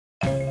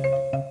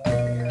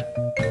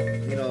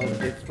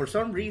for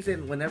some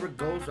reason, whenever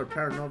ghosts or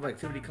paranormal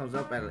activity comes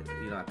up at a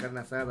carne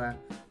asada,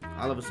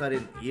 all of a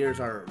sudden ears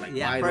are like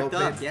wide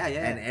open. Up. Yeah.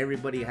 And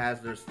everybody has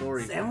their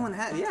stories. Everyone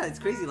has. Yeah, it's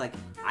crazy. Like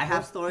I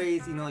have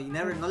stories. You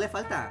never no le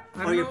falta.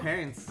 Or your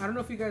parents. I don't know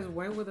if you guys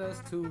went with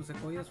us to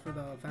Sequoias for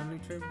the family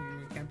trip when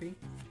we were camping.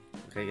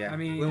 Okay, yeah. I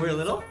mean, when we were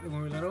little.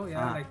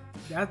 Yeah. Like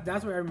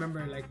that's where I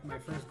remember like my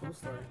first ghost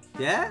story.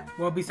 Yeah.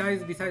 Well,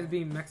 besides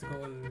being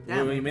Mexico and.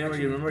 Yeah, you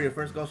remember your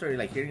first ghost story,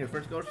 like hearing your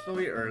first ghost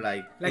story, or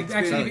like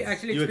actually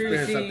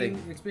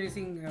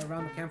experiencing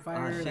around the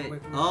campfire. Oh, shit.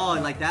 With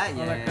Like that.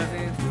 Yeah. Like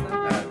cousins and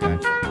stuff.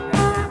 Gotcha.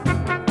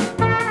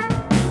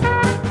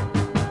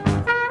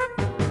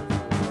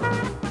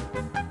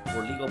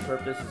 For legal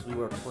purposes, we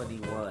were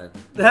 21.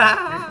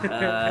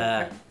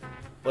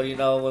 But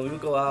when we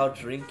would go out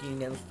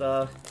drinking and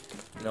stuff,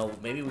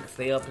 maybe we'd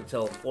stay up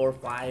until 4 or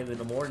 5 in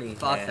the morning.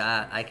 Fuck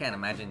that. I can't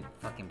imagine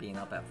fucking being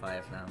up at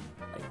 5 now.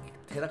 Like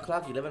 10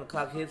 o'clock, 11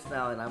 o'clock hits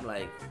now, and I'm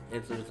like,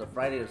 it's a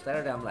Friday or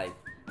Saturday, I'm like,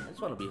 I just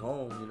want to be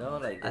home,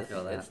 like, I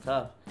feel that. It's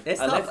tough.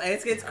 It's tough.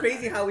 It's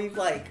crazy how we've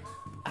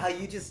how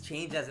you just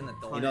change as an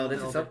adult.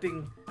 This is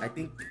something I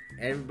think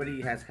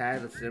everybody has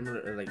had a similar,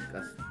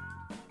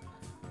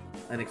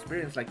 an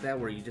experience like that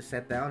where you just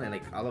sat down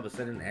and all of a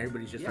sudden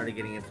everybody's just started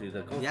getting into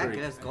the ghost stories.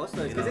 Yeah, ghost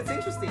stories because it's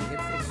interesting. It's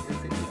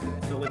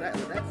interesting. So with that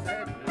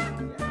said,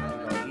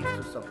 it leads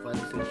to some fun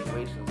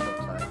situations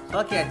sometimes.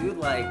 Fuck yeah, dude!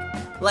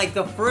 Like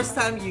the first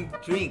time you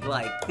drink,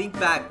 think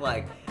back,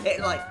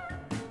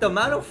 the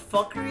amount of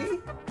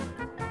fuckery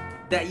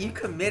that you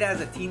commit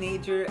as a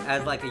teenager,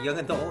 as a young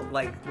adult,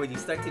 when you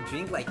start to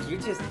drink, you're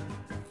just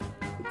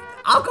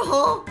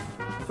alcohol.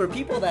 For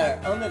people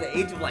that are under the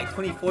age of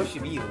 24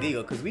 should be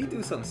illegal because we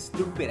do some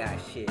stupid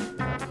ass shit. It's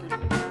stupid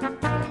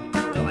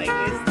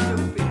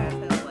as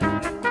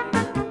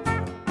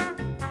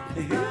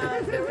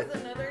hell there was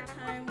another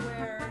time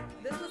where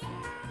this was.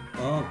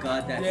 Oh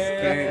god, that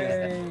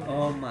scared us.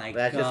 Oh my god.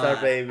 That's just our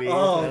baby.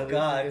 Oh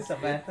god,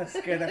 Samantha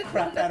scared the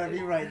crap out of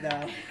me right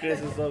now.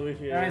 Chris is over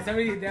here. Alright,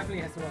 somebody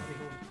definitely has to walk me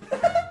home.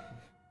 Alright,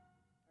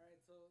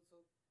 so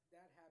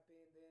that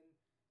happened. Then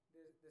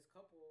this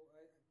couple,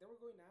 they were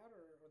going out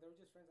or they were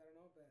just friends. I don't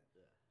know, but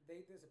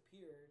they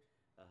disappeared.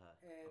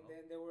 And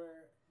then they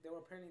were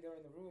apparently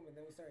in the room, and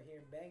then we started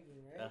hearing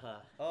banging, right?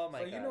 Oh my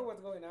god. So you know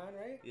what's going on,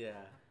 right? Yeah.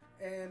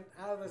 And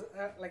out of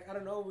I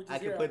don't know, we just I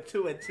can put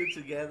 2 and 2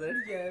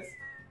 together. Yes.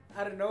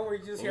 I don't know where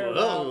you just hear a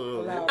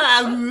loud.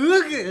 I don't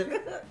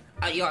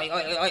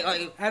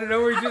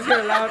know where you just hear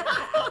a loud. I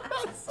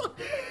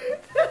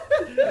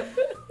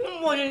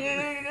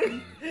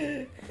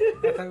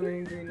thought we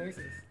were doing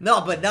noises.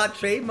 No, but not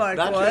trademark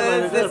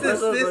ones.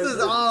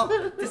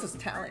 This is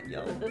talent,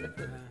 yo.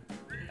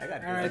 I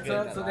got. Alright,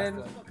 so then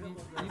you know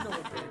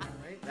what's going on,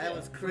 right? That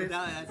was Chris.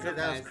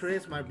 That was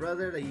Chris, my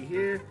brother that you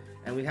hear,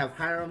 and we have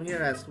Hiram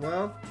here as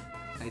well.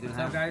 How you doing,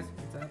 What's up, guys?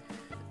 What's up?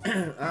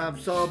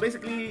 So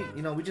basically,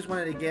 we just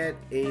wanted to get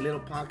a little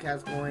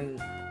podcast going.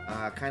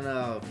 Kind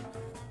of,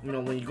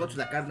 when you go to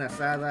la carne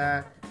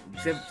asada,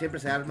 siempre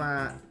se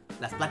arma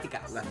Las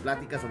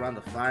pláticas around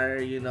the fire,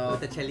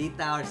 with the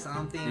chelita or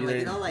something, you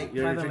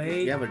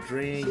have a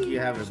drink, you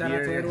have a Shout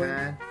beer out to in your Edwin.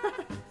 hand.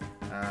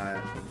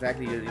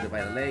 Exactly, you're either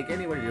by the lake,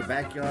 anywhere, your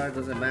backyard,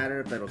 doesn't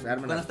matter, pero se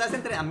arman. Cuando estás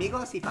entre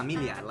amigos y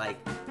familia,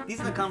 these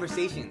are the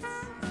conversations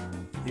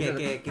que you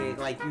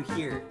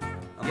hear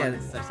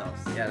amongst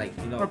ourselves. Yeah,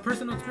 Or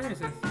personal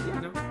experiences,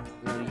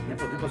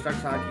 people start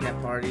talking at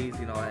parties,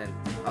 and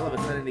all of a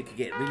sudden it could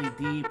get really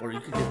deep, or you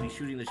could just be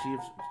shooting the sheep.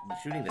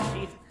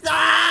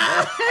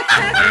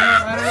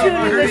 I don't know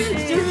about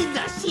hurting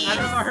the sheep. I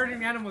don't know about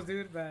hurting animals,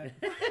 dude, but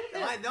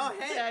No,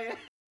 hey,